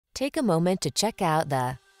Take a moment to check out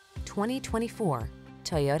the 2024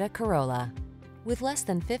 Toyota Corolla. With less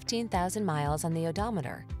than 15,000 miles on the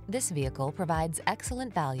odometer, this vehicle provides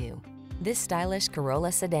excellent value. This stylish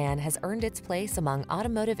Corolla sedan has earned its place among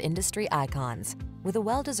automotive industry icons. With a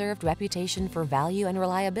well-deserved reputation for value and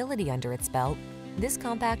reliability under its belt, this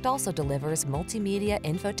compact also delivers multimedia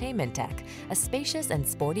infotainment tech, a spacious and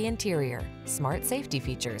sporty interior, smart safety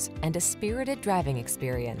features, and a spirited driving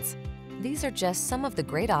experience. These are just some of the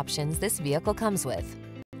great options this vehicle comes with: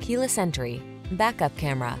 keyless entry, backup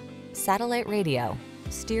camera, satellite radio,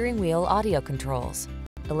 steering wheel audio controls,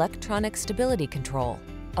 electronic stability control,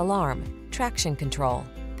 alarm, traction control,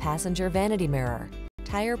 passenger vanity mirror,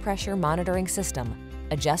 tire pressure monitoring system,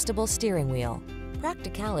 adjustable steering wheel.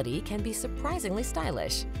 Practicality can be surprisingly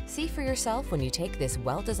stylish. See for yourself when you take this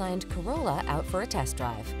well-designed Corolla out for a test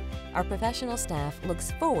drive. Our professional staff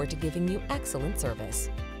looks forward to giving you excellent service.